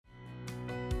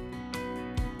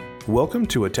Welcome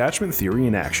to Attachment Theory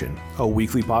in Action, a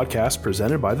weekly podcast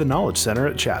presented by the Knowledge Center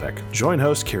at Chaddock. Join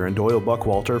host Karen Doyle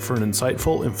Buckwalter for an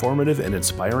insightful, informative, and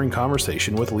inspiring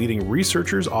conversation with leading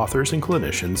researchers, authors, and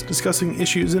clinicians discussing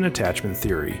issues in attachment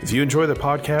theory. If you enjoy the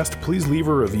podcast, please leave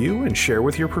a review and share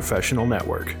with your professional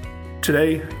network.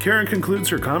 Today, Karen concludes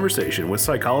her conversation with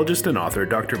psychologist and author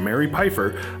Dr. Mary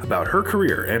Pipher about her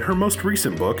career and her most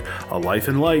recent book, A Life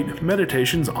in Light: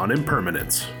 Meditations on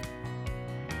Impermanence.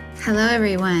 Hello,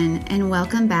 everyone, and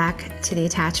welcome back to the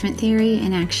Attachment Theory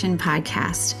in Action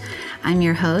podcast. I'm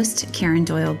your host, Karen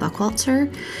Doyle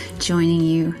Buckwalter, joining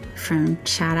you from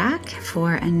Chaddock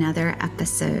for another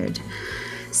episode.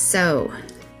 So,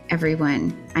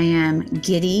 everyone, I am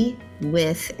giddy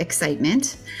with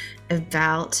excitement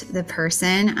about the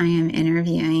person I am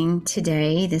interviewing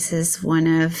today. This is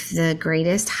one of the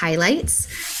greatest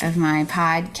highlights of my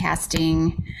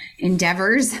podcasting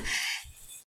endeavors,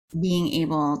 being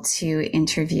able to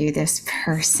interview this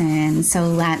person. So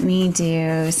let me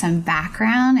do some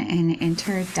background and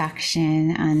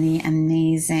introduction on the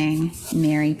amazing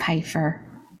Mary Pipher.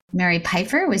 Mary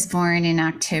Pipher was born in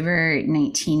October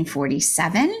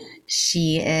 1947.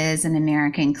 She is an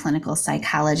American clinical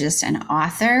psychologist and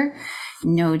author.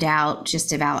 No doubt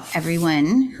just about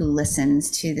everyone who listens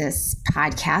to this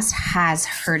podcast has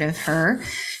heard of her.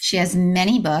 She has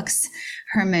many books.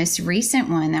 Her most recent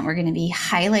one that we're going to be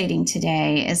highlighting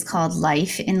today is called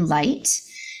Life in Light: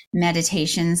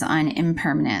 Meditations on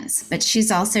Impermanence. But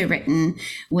she's also written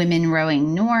Women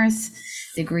Rowing North,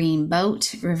 The Green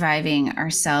Boat: Reviving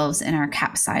Ourselves in Our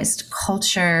Capsized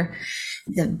Culture.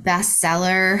 The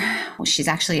bestseller, well, she's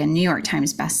actually a New York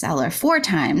Times bestseller 4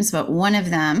 times, but one of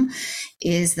them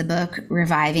is the book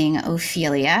Reviving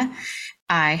Ophelia.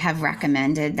 I have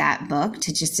recommended that book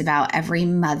to just about every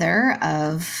mother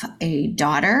of a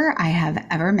daughter I have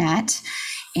ever met.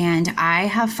 And I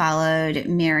have followed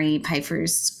Mary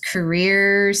Pipher's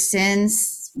career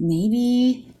since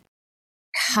maybe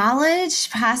college,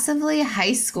 possibly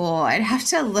high school. I'd have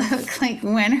to look like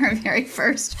when her very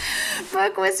first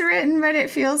book was written, but it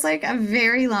feels like a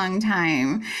very long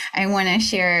time. I want to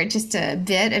share just a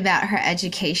bit about her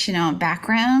educational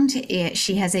background.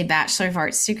 She has a Bachelor of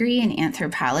Arts degree in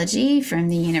anthropology from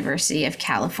the University of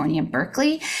California,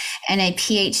 Berkeley, and a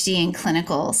PhD in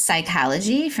clinical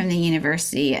psychology from the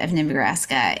University of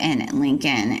Nebraska in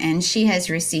Lincoln. And she has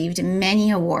received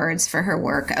many awards for her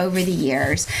work over the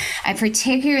years. I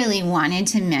particularly wanted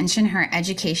to mention her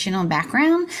educational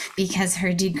background because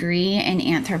her degree in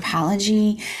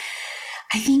anthropology,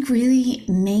 I think, really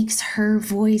makes her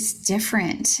voice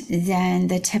different than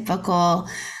the typical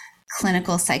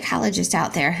clinical psychologist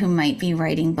out there who might be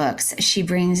writing books. She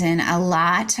brings in a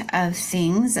lot of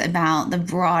things about the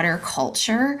broader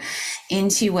culture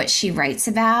into what she writes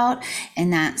about.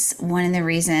 And that's one of the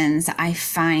reasons I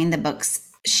find the books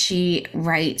she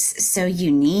writes so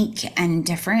unique and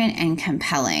different and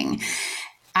compelling.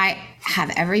 I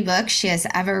have every book she has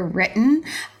ever written.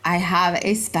 I have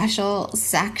a special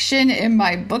section in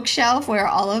my bookshelf where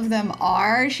all of them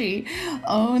are. She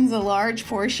owns a large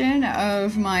portion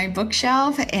of my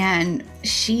bookshelf, and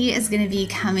she is going to be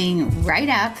coming right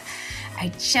up.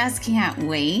 I just can't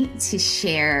wait to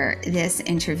share this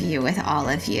interview with all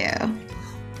of you.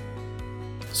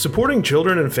 Supporting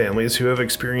children and families who have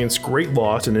experienced great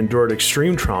loss and endured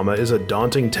extreme trauma is a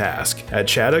daunting task. At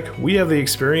Chaddock, we have the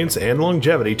experience and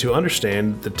longevity to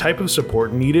understand the type of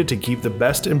support needed to keep the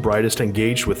best and brightest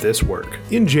engaged with this work.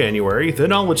 In January, the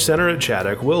Knowledge Center at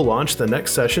Chaddock will launch the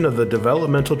next session of the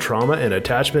Developmental Trauma and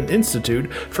Attachment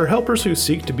Institute for helpers who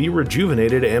seek to be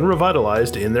rejuvenated and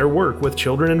revitalized in their work with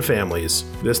children and families.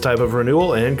 This type of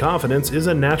renewal and confidence is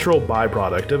a natural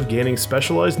byproduct of gaining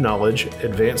specialized knowledge,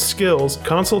 advanced skills,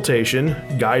 consultation,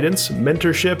 guidance,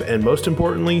 mentorship, and most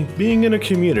importantly, being in a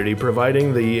community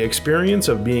providing the experience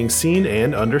of being seen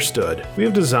and understood. We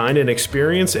have designed an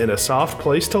experience and a soft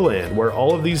place to land where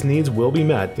all of these needs will be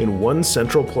met in one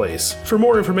central place. For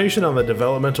more information on the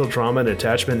Developmental Trauma and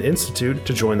Attachment Institute,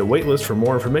 to join the waitlist for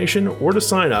more information, or to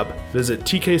sign up, visit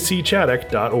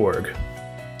tkcchaddock.org.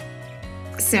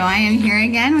 So I am here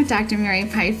again with Dr. Mary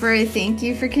Pipher. Thank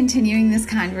you for continuing this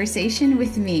conversation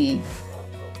with me.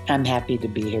 I'm happy to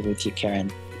be here with you,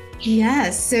 Karen.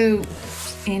 Yes. So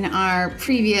in our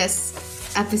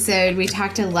previous episode, we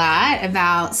talked a lot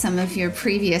about some of your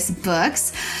previous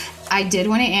books. I did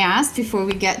want to ask, before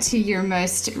we get to your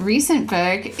most recent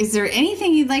book, is there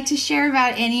anything you'd like to share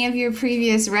about any of your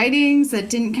previous writings that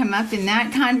didn't come up in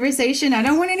that conversation? I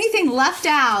don't want anything left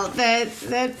out that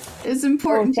is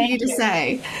important to you to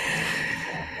say.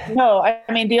 No, I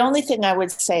mean, the only thing I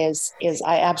would say is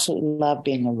I absolutely love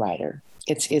being a writer.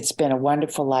 It's been a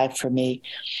wonderful life for me.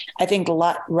 I think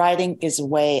writing is a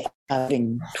way of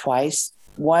living twice,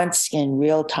 once in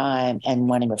real time and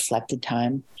one in reflected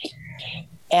time.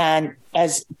 And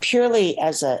as purely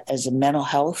as a mental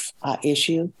health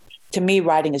issue, to me,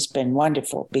 writing has been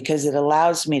wonderful because it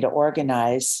allows me to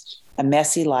organize a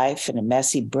messy life and a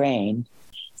messy brain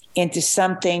into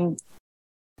something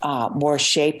more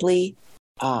shapely.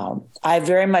 I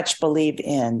very much believe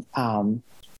in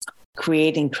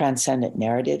creating transcendent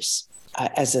narratives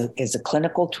as a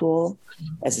clinical tool,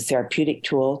 as a therapeutic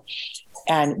tool.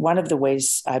 And one of the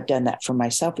ways I've done that for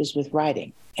myself is with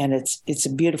writing. And it's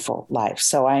a beautiful life.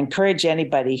 So I encourage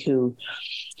anybody who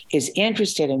is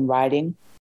interested in writing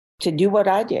to do what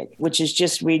I did, which is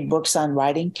just read books on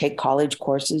writing, take college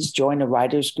courses, join a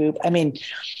writer's group. I mean,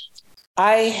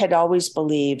 I had always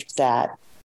believed that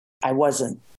I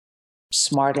wasn't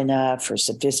smart enough or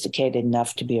sophisticated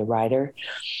enough to be a writer.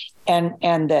 And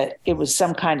that it was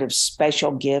some kind of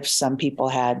special gift some people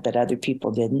had, but other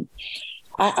people didn't.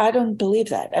 I don't believe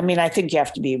that. I mean, I think you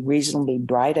have to be reasonably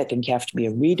bright. I think you have to be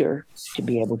a reader to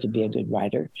be able to be a good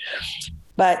writer.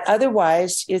 But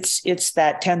otherwise, it's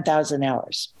that 10,000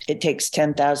 hours. It takes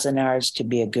 10,000 hours to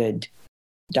be a good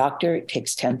doctor. It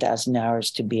takes 10,000 hours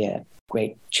to be a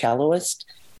great celloist,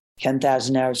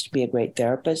 10,000 hours to be a great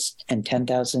therapist, and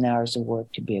 10,000 hours of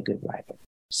work to be a good writer.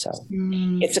 So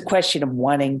it's a question of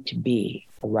wanting to be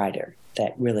a writer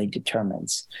that really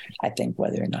determines, I think,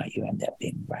 whether or not you end up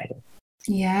being a writer.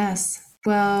 Yes.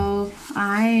 Well,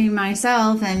 I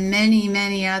myself and many,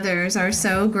 many others are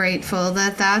so grateful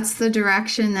that that's the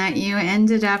direction that you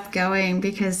ended up going,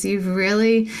 because you've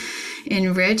really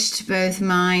enriched both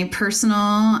my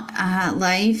personal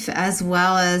life as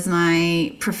well as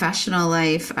my professional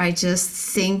life. I just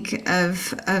think of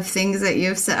things that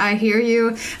you've said. I hear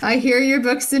your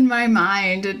books in my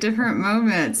mind at different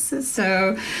moments.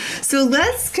 So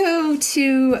let's go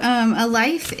to A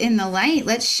Life in the Light.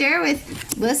 Let's share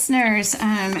with listeners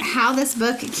how this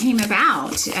book came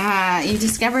about. You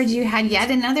discovered you had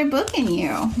yet another book in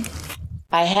you.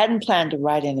 I hadn't planned to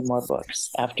write any more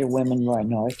books after Women Roar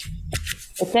North,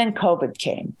 but then COVID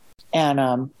came,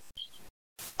 and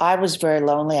I was very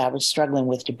lonely. I was struggling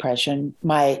with depression.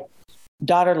 My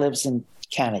daughter lives in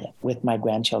Canada with my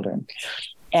grandchildren,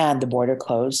 and the border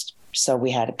closed, so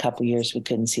we had a couple years we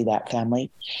couldn't see that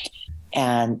family,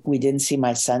 and we didn't see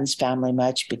my son's family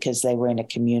much because they were in a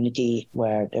community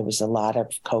where there was a lot of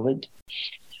COVID.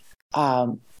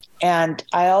 And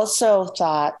I also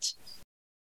thought,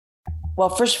 well,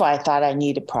 first of all, I thought I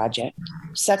need a project.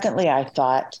 Secondly, I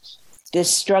thought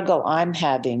this struggle I'm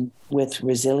having with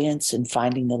resilience and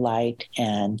finding the light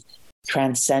and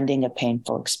transcending a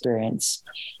painful experience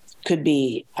could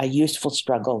be a useful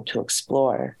struggle to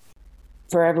explore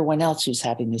for everyone else who's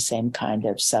having the same kind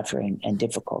of suffering and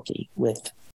difficulty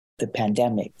with the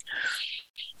pandemic.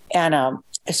 And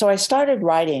so I started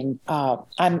writing.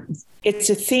 It's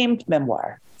a themed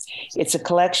memoir. It's a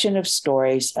collection of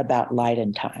stories about light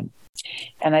and time.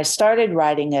 And I started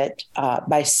writing it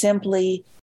by simply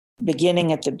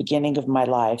beginning at the beginning of my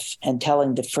life and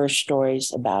telling the first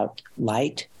stories about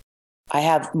light. I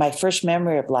have my first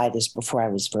memory of light is before I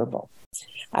was verbal.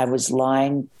 I was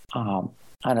lying on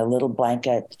a little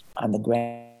blanket on the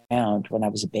ground when I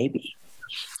was a baby,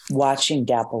 watching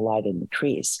dapple light in the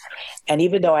trees. And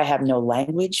even though I have no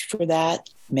language for that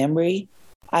memory,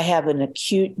 I have an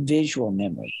acute visual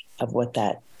memory of what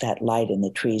that light in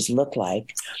the trees looked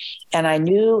like. And I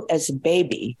knew as a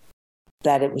baby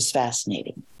that it was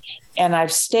fascinating. And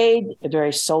I've stayed a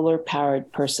very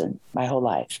solar-powered person my whole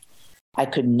life. I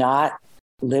could not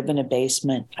live in a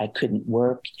basement. I couldn't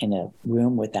work in a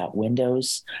room without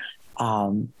windows.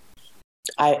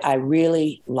 I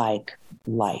really like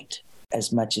light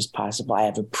as much as possible. I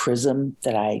have a prism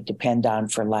that I depend on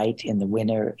for light in the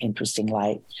winter, interesting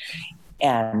light.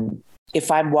 And if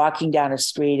I'm walking down a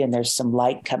street and there's some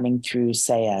light coming through,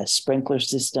 say, a sprinkler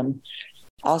system,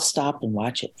 I'll stop and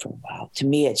watch it for a while. To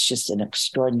me, it's just an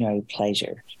extraordinary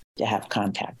pleasure to have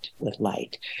contact with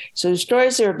light. So the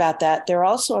stories are about that. They're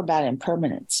also about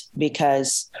impermanence,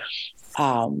 because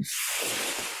I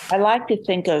like to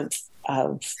think of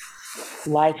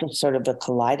life as sort of a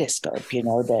kaleidoscope,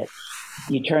 that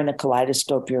you turn the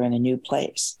kaleidoscope, you're in a new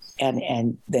place.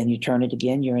 And then you turn it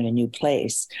again, you're in a new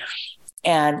place.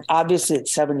 And obviously at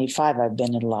 75, I've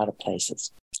been in a lot of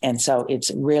places. And so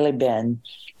it's really been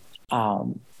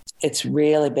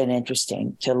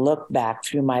interesting to look back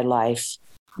through my life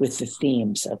with the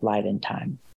themes of light and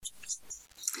time.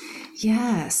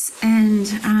 Yes. And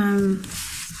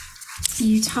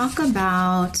you talk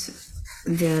about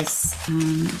this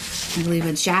I believe,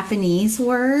 a Japanese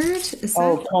word.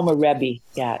 Komorebi.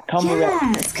 Yeah,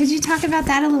 komorebi. Yes. Could you talk about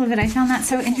that a little bit? I found that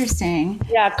so interesting.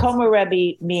 Yeah,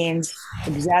 komorebi means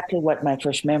exactly what my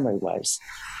first memory was.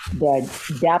 The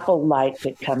dapple light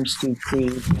that comes through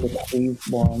trees with trees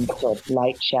born, so it's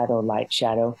light,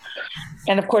 shadow.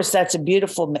 And of course, that's a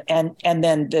beautiful, and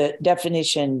then the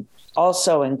definition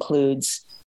also includes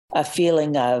a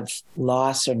feeling of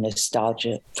loss or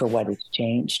nostalgia for what has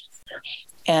changed.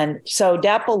 And so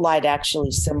dapple light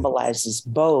actually symbolizes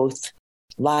both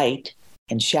light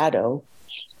and shadow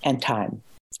and time.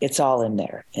 It's all in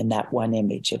there in that one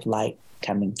image of light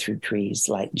coming through trees,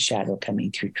 light and shadow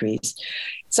coming through trees.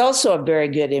 It's also a very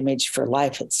good image for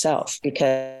life itself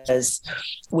because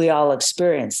we all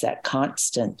experience that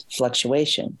constant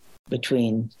fluctuation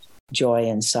between joy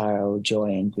and sorrow,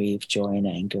 joy and grief, joy and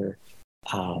anger,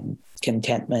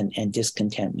 contentment and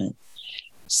discontentment.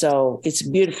 So it's a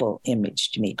beautiful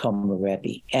image to me,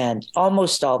 Komorebi. And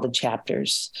almost all the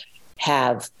chapters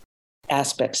have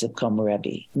aspects of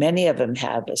Komorebi. Many of them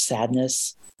have a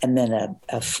sadness and then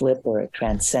a flip or a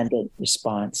transcendent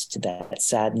response to that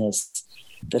sadness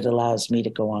that allows me to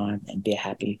go on and be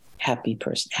a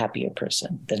happier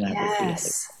person than I would be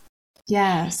otherwise.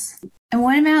 Yes. And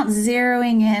what about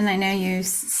zeroing in? I know you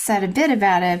said a bit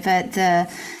about it, but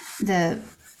the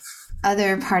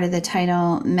other part of the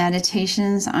title,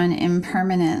 Meditations on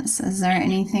Impermanence. Is there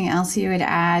anything else you would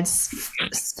add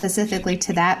specifically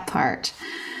to that part?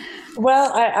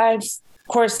 Well, I've, of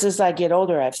course, as I get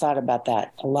older, I've thought about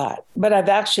that a lot, but I've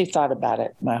actually thought about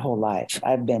it my whole life.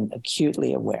 I've been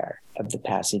acutely aware of the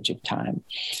passage of time.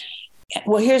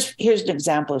 Well, here's an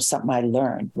example of something I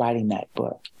learned writing that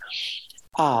book.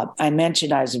 I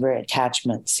mentioned I was a very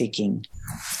attachment-seeking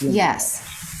human.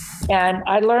 Yes. And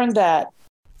I learned that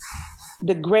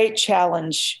the great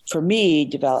challenge for me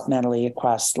developmentally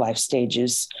across life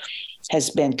stages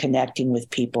has been connecting with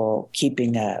people,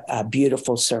 keeping a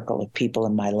beautiful circle of people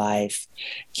in my life,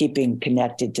 keeping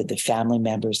connected to the family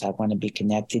members I want to be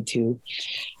connected to.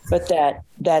 But that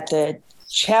the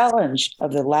challenge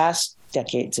of the last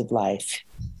decades of life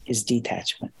is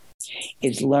detachment,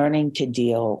 is learning to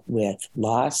deal with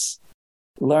loss,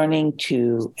 learning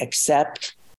to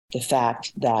accept the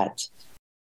fact that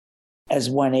as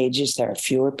one ages, there are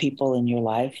fewer people in your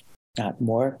life, not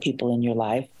more people in your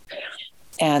life.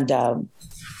 And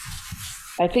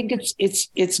I think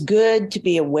it's good to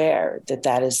be aware that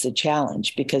that is the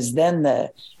challenge, because then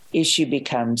the issue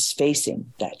becomes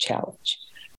facing that challenge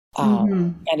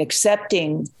and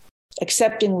accepting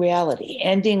reality,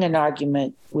 ending an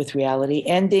argument with reality,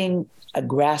 ending a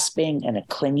grasping and a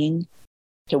clinging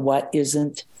to what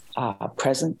isn't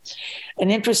present.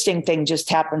 An interesting thing just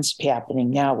happens to be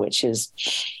happening now, which is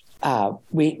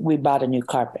we bought a new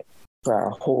carpet for our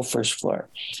whole first floor.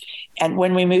 And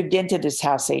when we moved into this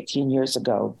house 18 years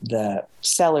ago, the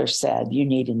seller said, "You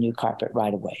need a new carpet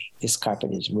right away. This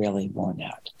carpet is really worn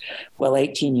out." Well,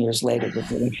 18 years later, we're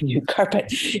getting a new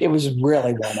carpet. It was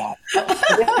really worn out.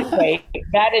 But anyway,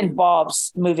 that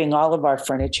involves moving all of our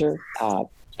furniture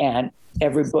and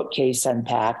every bookcase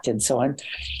unpacked and so on.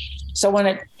 So when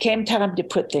it came time to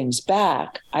put things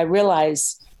back, I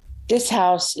realized this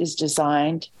house is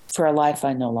designed for a life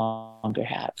I no longer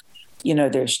have. You know,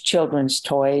 there's children's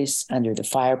toys under the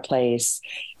fireplace.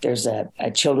 There's a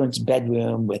children's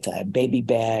bedroom with a baby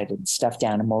bed and stuffed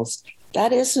animals.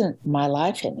 That isn't my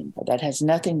life anymore. That has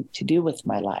nothing to do with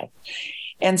my life.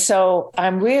 And so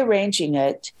I'm rearranging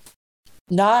it,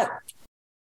 not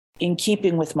in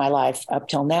keeping with my life up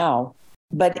till now,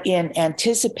 but in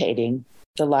anticipating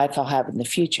the life I'll have in the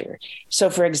future. So,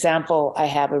 for example, I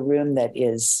have a room that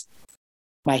is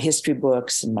my history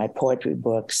books and my poetry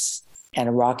books and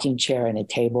a rocking chair and a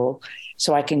table.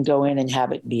 So I can go in and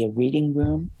have it be a reading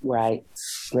room where I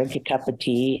drink a cup of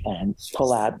tea and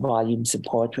pull out volumes of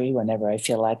poetry whenever I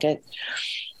feel like it.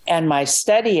 And my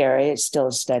study area is still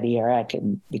a study area. I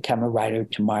can become a writer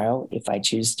tomorrow if I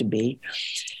choose to be.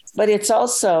 But it's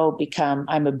also become,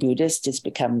 I'm a Buddhist, it's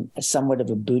become somewhat of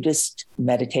a Buddhist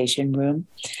meditation room.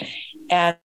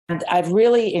 And I've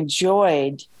really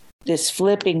enjoyed this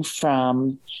flipping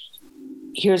from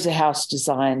here's a house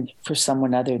designed for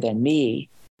someone other than me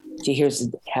to here's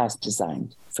a house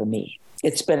designed for me.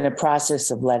 It's been a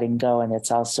process of letting go, and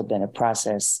it's also been a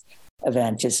process of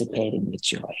anticipating with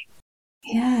joy.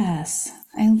 Yes,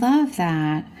 I love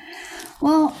that.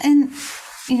 Well, and,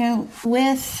 you know,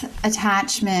 with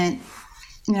attachment,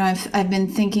 you know, I've been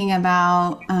thinking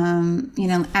about, you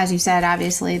know, as you said,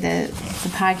 obviously the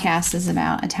podcast is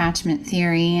about attachment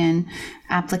theory and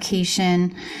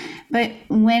application. But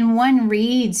when one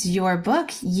reads your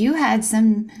book, you had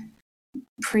some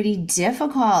pretty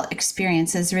difficult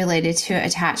experiences related to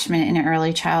attachment in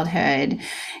early childhood.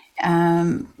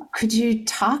 Could you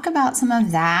talk about some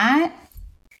of that?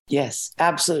 Yes,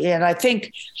 absolutely. And I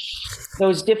think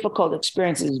those difficult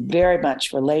experiences very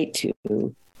much relate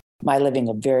to my living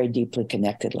a very deeply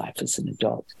connected life as an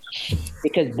adult,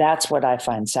 because that's what I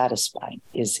find satisfying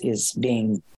is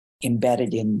being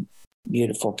embedded in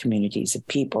beautiful communities of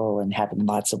people and having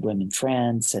lots of women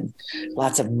friends and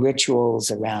lots of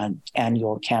rituals around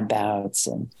annual campouts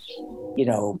and,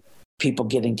 people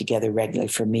getting together regularly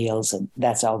for meals. And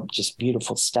that's all just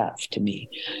beautiful stuff to me.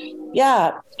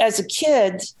 Yeah. As a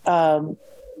kid, I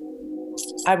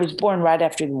was born right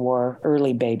after the war,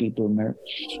 early baby boomer.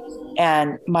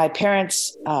 And my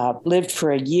parents lived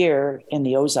for a year in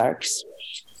the Ozarks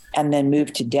and then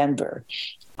moved to Denver.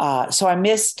 So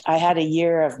I had a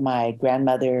year of my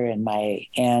grandmother and my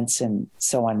aunts and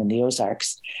so on in the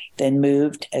Ozarks, then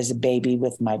moved as a baby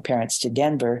with my parents to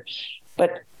Denver.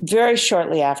 But very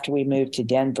shortly after we moved to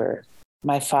Denver,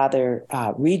 my father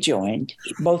rejoined.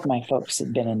 Both my folks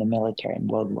had been in the military in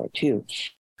World War II.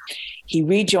 He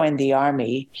rejoined the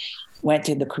Army, went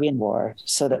to the Korean War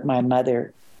so that my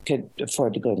mother could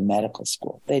afford to go to medical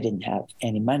school. They didn't have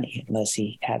any money unless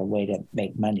he had a way to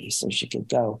make money so she could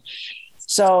go.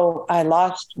 So I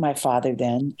lost my father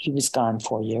then. He was gone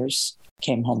 4 years,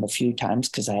 came home a few times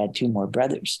because I had 2 more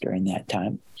brothers during that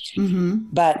time. Mm-hmm.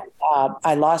 But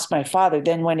I lost my father.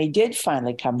 Then when he did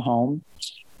finally come home,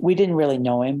 we didn't really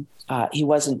know him. He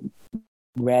wasn't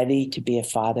ready to be a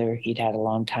father. He'd had a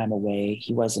long time away.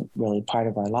 He wasn't really part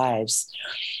of our lives.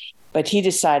 But he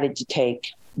decided to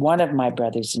take one of my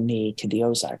brothers and me to the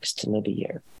Ozarks to live a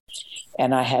year.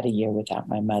 And I had a year without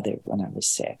my mother when I was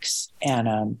 6.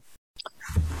 And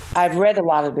I've read a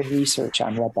lot of the research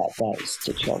on what that does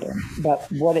to children. But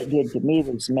what it did to me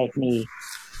was make me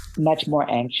much more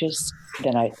anxious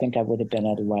than I think I would have been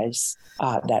otherwise,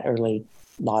 that early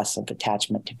loss of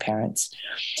attachment to parents.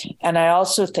 And I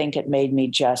also think it made me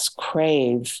just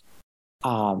crave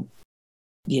the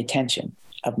attention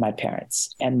of my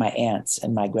parents and my aunts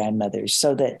and my grandmothers,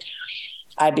 so that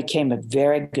I became a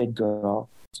very good girl.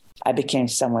 I became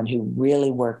someone who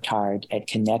really worked hard at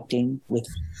connecting with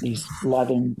these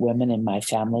loving women in my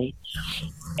family.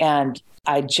 And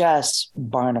I just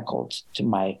barnacled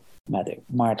myself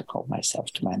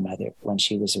to my mother when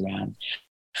she was around.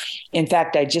 In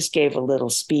fact, I just gave a little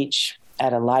speech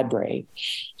at a library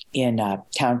in a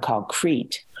town called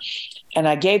Crete. And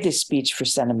I gave this speech for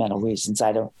sentimental reasons.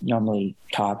 I don't normally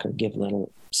talk or give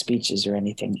little speeches or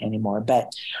anything anymore.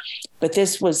 But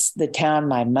this was the town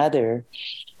my mother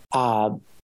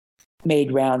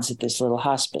made rounds at this little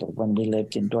hospital when we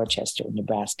lived in Dorchester,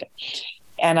 Nebraska.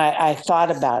 And I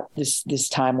thought about this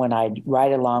time when I'd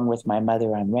ride along with my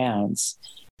mother on rounds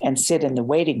and sit in the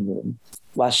waiting room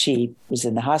while she was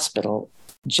in the hospital,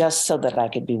 just so that I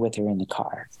could be with her in the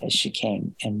car as she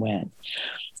came and went.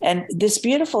 And this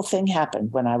beautiful thing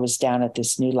happened when I was down at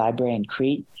this new library in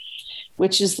Crete,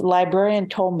 which is the librarian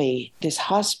told me this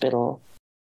hospital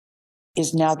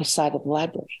is now the site of the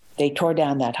library. They tore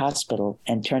down that hospital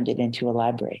and turned it into a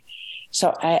library.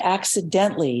 So I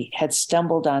accidentally had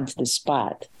stumbled onto the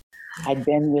spot I'd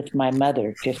been with my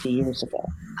mother 50 years ago.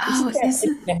 It's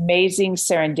an amazing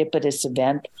serendipitous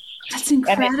event. That's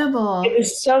incredible. It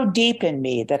was so deep in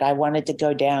me that I wanted to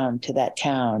go down to that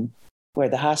town where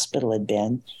the hospital had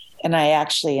been. And I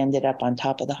actually ended up on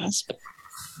top of the hospital.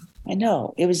 I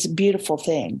know. It was a beautiful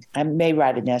thing. I may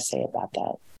write an essay about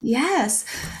that. Yes.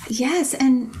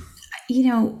 And,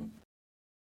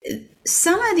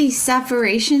 some of these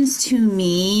separations to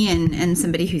me and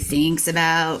somebody who thinks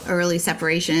about early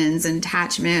separations and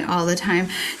attachment all the time,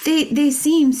 they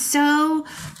seem so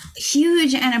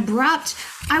huge and abrupt.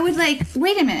 I would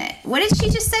wait a minute, what did she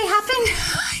just say happened?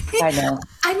 I know.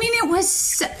 I mean,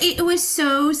 it was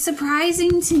so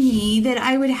surprising to me that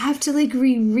I would have to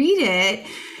reread it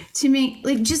to make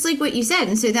just like what you said.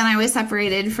 And so then I was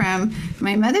separated from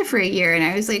my mother for a year, and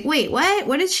I was like, wait,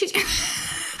 what did she do?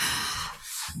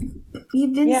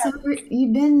 You've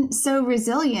been so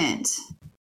resilient.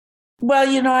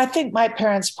 Well, I think my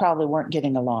parents probably weren't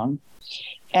getting along,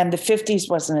 and the 50s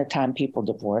wasn't a time people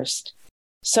divorced.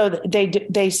 So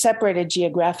they separated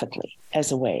geographically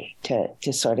as a way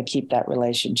to sort of keep that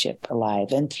relationship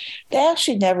alive. And they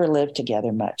actually never lived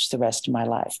together much the rest of my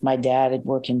life. My dad would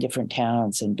work in different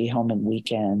towns and be home on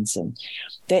weekends, and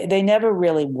they never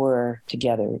really were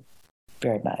together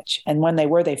very much. And when they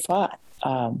were, they fought.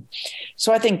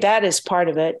 So I think that is part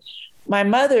of it. My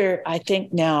mother, I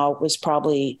think now, was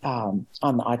probably on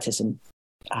the autism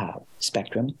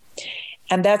spectrum.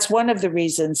 And that's one of the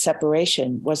reasons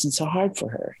separation wasn't so hard for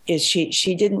her, is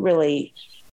she didn't really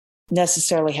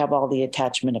necessarily have all the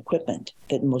attachment equipment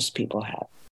that most people have.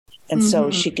 And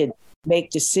so she could make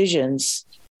decisions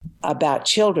about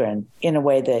children in a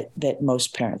way that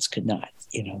most parents could not,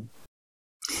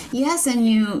 Yes, and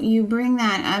you bring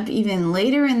that up even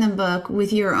later in the book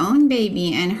with your own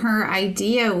baby and her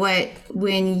idea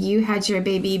when you had your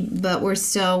baby but were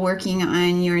still working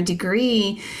on your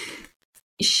degree,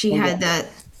 she had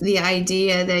the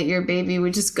idea that your baby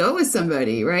would just go with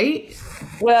somebody, right?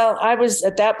 Well,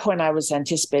 at that point I was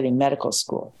anticipating medical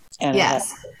school, and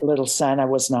yes. I had a little son. I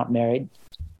was not married,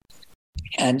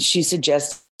 and she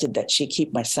suggested that she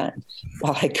keep my son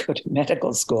while I go to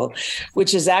medical school,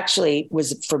 which was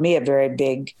for me a very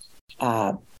big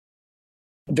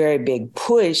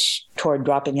push toward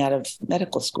dropping out of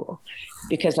medical school,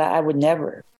 because I would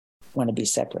never want to be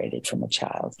separated from a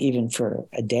child, even for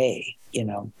a day,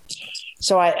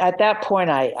 So at that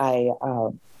point,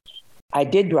 I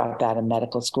did drop out of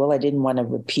medical school. I didn't want to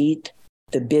repeat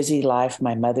the busy life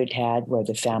my mother had, where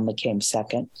the family came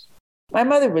second. My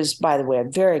mother was, by the way, a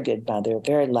very good mother, a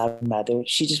very loving mother.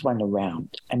 She just wasn't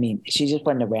around. She just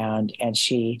wasn't around, and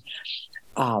she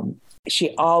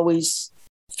always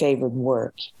favored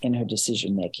work in her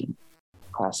decision-making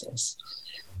process.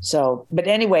 So, but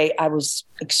anyway, I was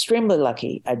extremely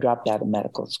lucky. I dropped out of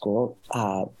medical school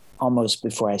almost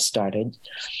before I started,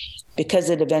 because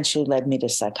it eventually led me to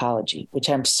psychology, which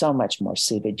I'm so much more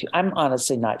suited to. I'm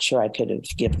honestly not sure I could have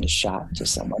given a shot to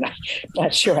someone. I'm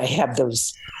not sure I have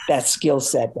that skill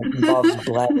set that involves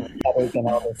blood and headache and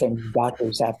all the things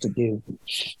doctors have to do.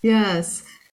 Yes.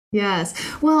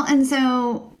 Well, and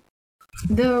so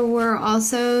there were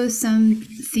also some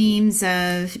themes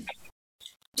of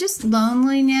just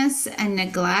loneliness and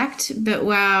neglect, but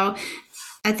wow,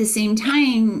 at the same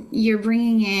time, you're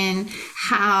bringing in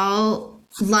how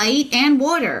light and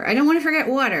water, I don't want to forget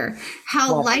water,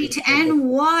 how light and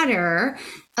water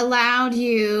allowed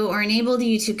you or enabled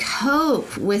you to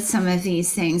cope with some of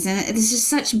these things. And there's just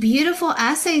such beautiful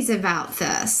essays about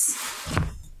this.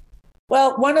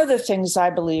 Well, one of the things I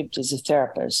believed as a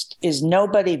therapist is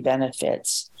nobody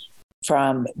benefits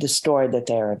from the story that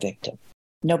they're a victim.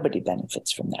 Nobody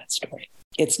benefits from that story.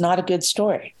 It's not a good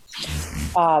story.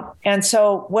 And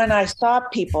so when I saw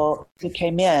people who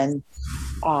came in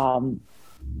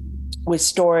with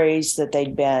stories that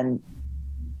they'd been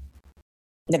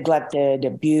neglected,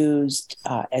 abused,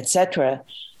 etc.,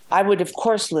 I would, of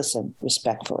course, listen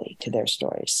respectfully to their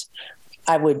stories.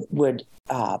 I would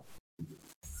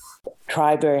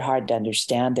try very hard to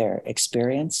understand their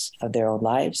experience of their own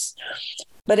lives.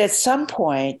 But at some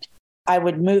point, I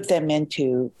would move them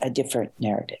into a different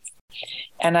narrative.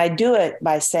 And I do it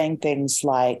by saying things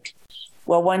like,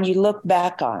 well, when you look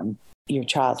back on your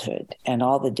childhood and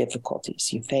all the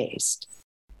difficulties you faced,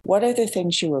 what are the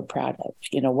things you were proud of?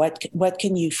 What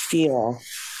can you feel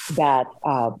that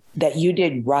you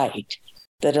did right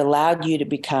that allowed you to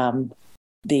become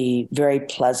the very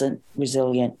pleasant,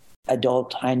 resilient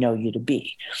adult I know you to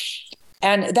be?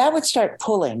 And that would start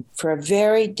pulling for a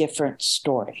very different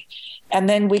story. And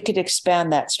then we could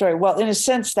expand that story. Well, in a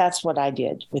sense, that's what I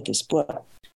did with this book.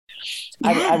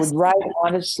 Yes. I would write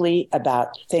honestly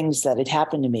about things that had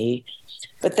happened to me,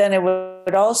 but then I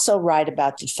would also write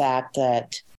about the fact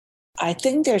that I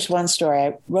think there's one story.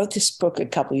 I wrote this book a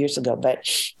couple years ago, but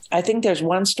I think there's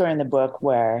one story in the book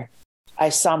where I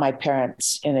saw my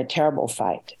parents in a terrible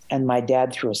fight, and my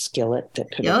dad threw a skillet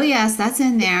that could. Oh, yes, that's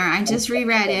in there. I just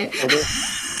reread it.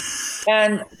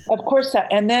 And of course,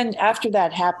 and then after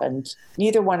that happened,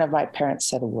 neither one of my parents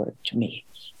said a word to me.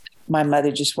 My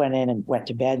mother just went in and went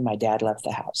to bed. My dad left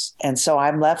the house. And so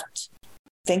I'm left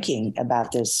thinking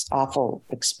about this awful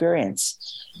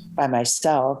experience by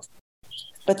myself.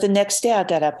 But the next day I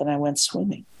got up and I went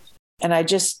swimming. And I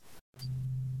just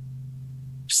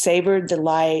savored the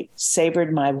light,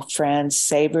 savored my friends,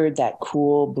 savored that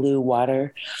cool blue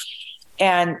water.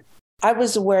 And I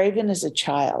was aware, even as a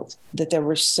child, that there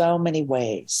were so many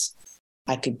ways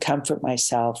I could comfort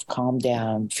myself, calm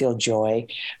down, feel joy.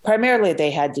 Primarily,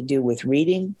 they had to do with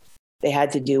reading. They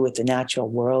had to do with the natural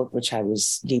world, which I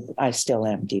still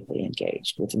am deeply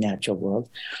engaged with the natural world.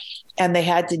 And they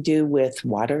had to do with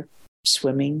water,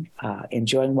 swimming,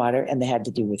 enjoying water, and they had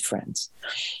to do with friends.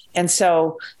 And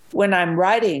so when I'm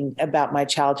writing about my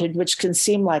childhood, which can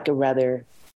seem like a rather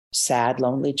sad,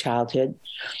 lonely childhood,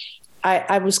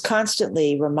 I was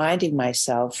constantly reminding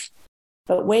myself,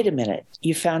 but wait a minute,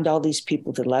 you found all these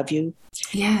people to love you.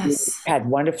 Yes. You had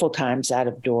wonderful times out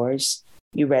of doors.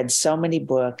 You read so many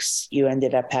books. You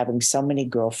ended up having so many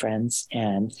girlfriends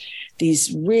and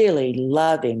these really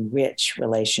loving, rich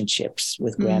relationships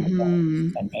with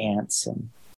grandparents and aunts. And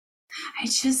I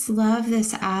just love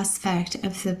this aspect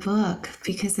of the book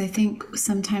because I think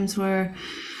sometimes we're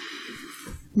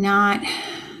not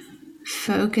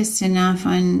focused enough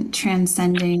on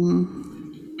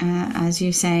transcending, as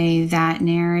you say, that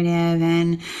narrative,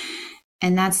 and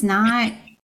that's not.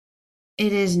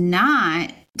 It is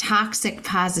not toxic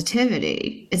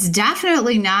positivity. It's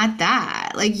definitely not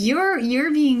that. Like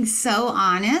you're being so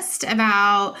honest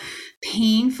about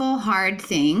painful, hard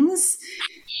things.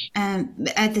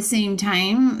 At the same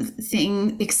time,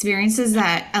 experiences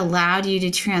that allowed you to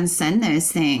transcend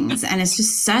those things. And it's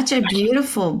just such a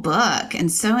beautiful book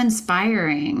and so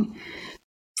inspiring.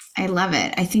 I love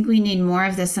it. I think we need more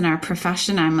of this in our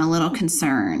profession. I'm a little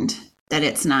concerned that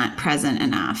it's not present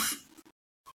enough.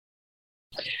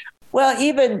 Well,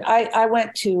 even I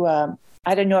went to,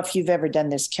 I don't know if you've ever done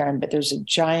this, Karen, but there's a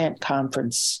giant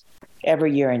conference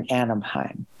every year in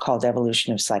Anaheim called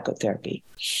Evolution of Psychotherapy.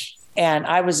 And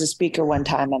I was a speaker one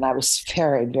time, and I was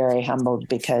very, very humbled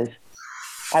because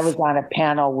I was on a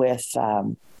panel with,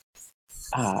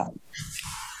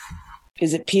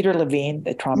 is it Peter Levine,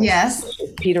 the trauma? Yes.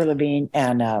 Peter Levine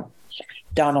and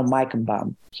Donald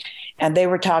Meichenbaum. And they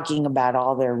were talking about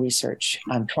all their research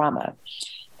on trauma.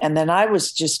 And then I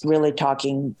was just really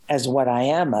talking as what I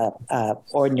am, a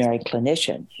ordinary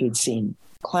clinician who'd seen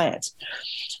clients.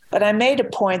 But I made a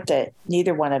point that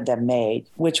neither one of them made,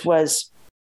 which was,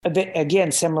 a bit,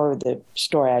 again, similar to the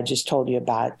story I just told you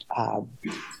about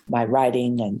my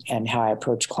writing and how I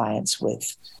approach clients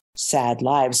with sad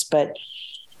lives. But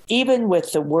even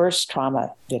with the worst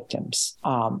trauma victims,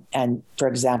 and for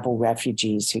example,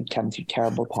 refugees who'd come through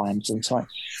terrible times and so on,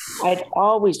 I'd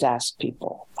always ask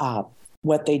people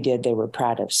what they did they were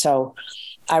proud of. So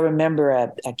I remember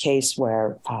a case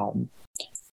where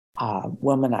a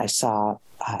woman I saw,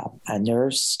 a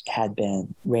nurse, had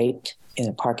been raped in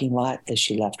a parking lot as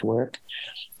she left work.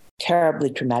 Terribly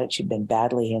traumatic. She'd been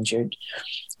badly injured.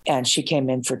 And she came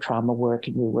in for trauma work,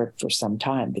 and we worked for some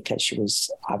time because she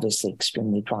was obviously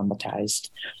extremely traumatized.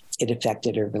 It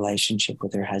affected her relationship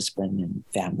with her husband and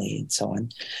family and so on,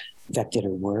 affected her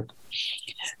work.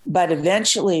 But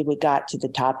eventually we got to the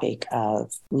topic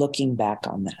of looking back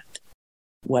on that.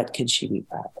 What could she be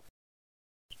proud of?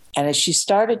 And as she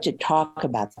started to talk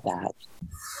about that,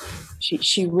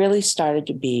 she really started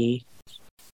to be,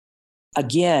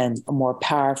 again, a more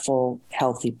powerful,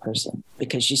 healthy person,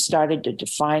 because she started to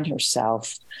define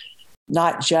herself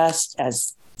not just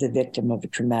as the victim of a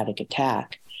traumatic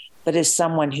attack, but as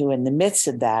someone who, in the midst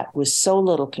of that, was so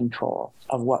little control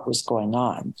of what was going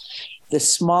on. The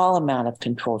small amount of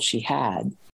control she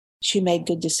had, she made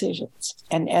good decisions.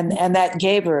 And that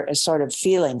gave her a sort of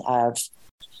feeling of,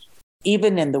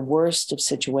 even in the worst of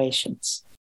situations,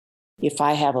 if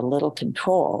I have a little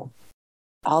control,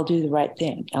 I'll do the right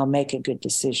thing. I'll make a good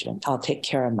decision. I'll take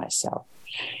care of myself.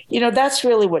 You know, that's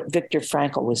really what Viktor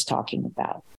Frankl was talking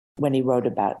about when he wrote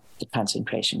about the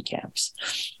concentration camps,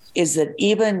 is that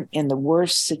even in the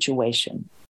worst situation,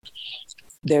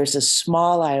 there's a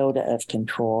small iota of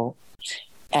control.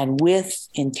 And with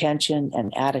intention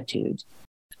and attitude,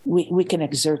 we can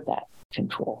exert that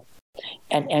control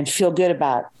and feel good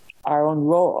about our own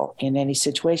role in any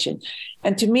situation.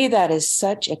 And to me, that is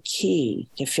such a key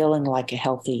to feeling like a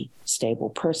healthy, stable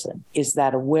person, is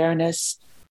that awareness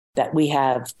that we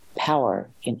have power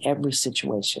in every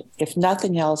situation, if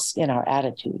nothing else, in our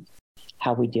attitude,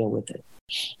 how we deal with it.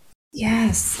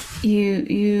 Yes,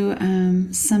 you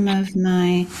some of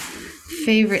my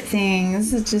favorite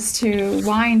things, just to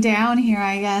wind down here,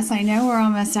 I guess. I know we're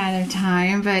almost out of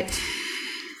time, but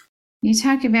you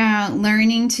talk about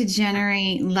learning to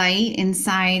generate light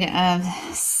inside of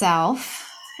self,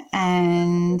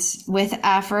 and with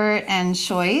effort and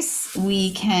choice,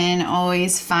 we can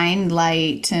always find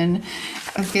light. And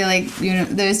I feel like, you know,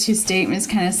 those two statements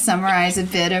kind of summarize a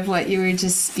bit of what you were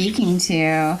just speaking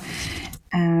to.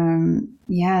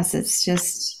 Yes, it's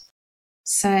just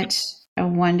such a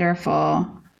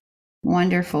wonderful,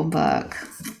 wonderful book.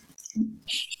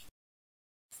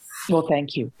 Well,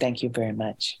 thank you. Thank you very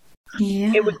much.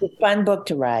 Yeah. It was a fun book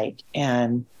to write,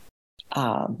 and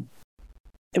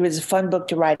it was a fun book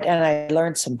to write, and I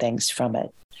learned some things from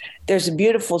it. There's a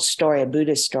beautiful story, a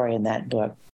Buddhist story in that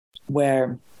book,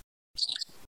 where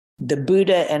the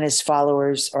Buddha and his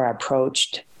followers are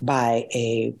approached by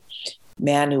a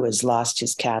man who has lost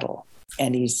his cattle,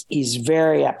 and he's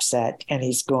very upset, and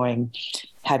he's going,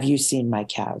 "Have you seen my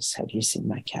cows? Have you seen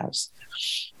my cows?"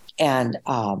 And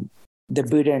the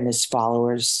Buddha and his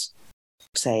followers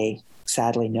say,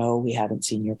 "Sadly, no, we haven't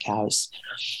seen your cows."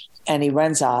 And he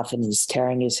runs off, and he's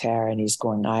tearing his hair, and he's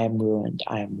going, "I am ruined,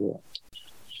 I am ruined."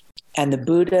 And the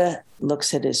Buddha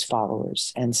looks at his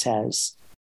followers and says,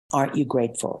 "Aren't you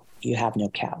grateful you have no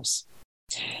cows.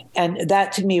 And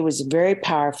that to me was a very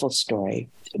powerful story,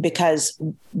 because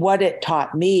what it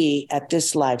taught me at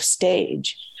this life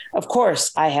stage, of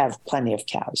course, I have plenty of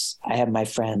cows. I have my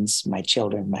friends, my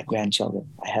children, my grandchildren,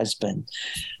 my husband,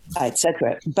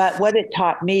 etc. But what it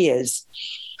taught me is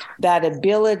that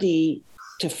ability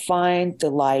to find the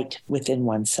light within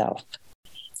oneself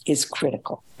is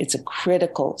critical. It's a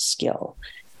critical skill,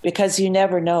 because you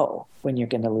never know when you're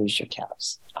going to lose your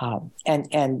cows.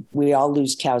 And we all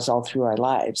lose cows all through our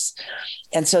lives.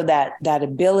 And so that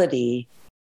ability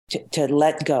to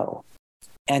let go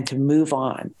and to move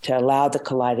on, to allow the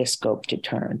kaleidoscope to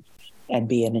turn and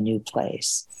be in a new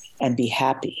place and be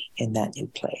happy in that new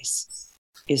place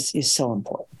is so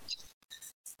important.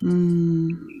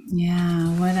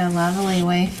 Yeah, what a lovely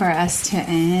way for us to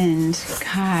end.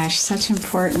 Gosh, such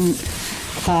important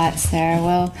thoughts there.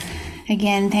 Well,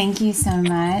 again, thank you so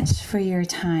much for your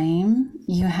time.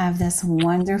 You have this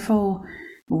wonderful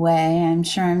way, I'm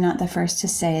sure I'm not the first to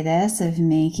say this, of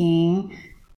making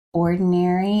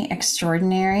ordinary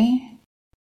extraordinary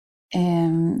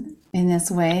in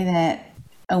this way that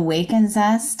awakens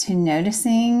us to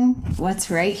noticing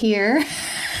what's right here.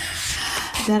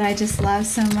 That I just love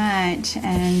so much.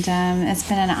 And it's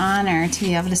been an honor to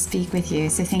be able to speak with you.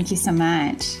 So thank you so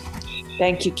much.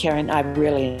 Thank you, Karen. I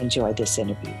really enjoyed this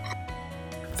interview.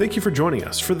 Thank you for joining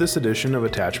us for this edition of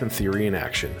Attachment Theory in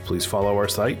Action. Please follow our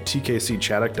site,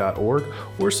 tkcchaddock.org,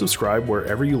 or subscribe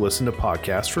wherever you listen to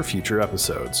podcasts for future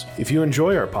episodes. If you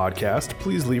enjoy our podcast,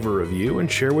 please leave a review and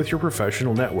share with your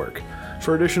professional network.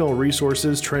 For additional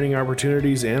resources, training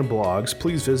opportunities, and blogs,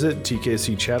 please visit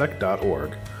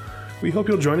tkcchaddock.org. We hope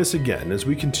you'll join us again as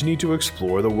we continue to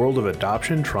explore the world of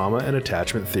adoption, trauma, and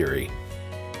attachment theory.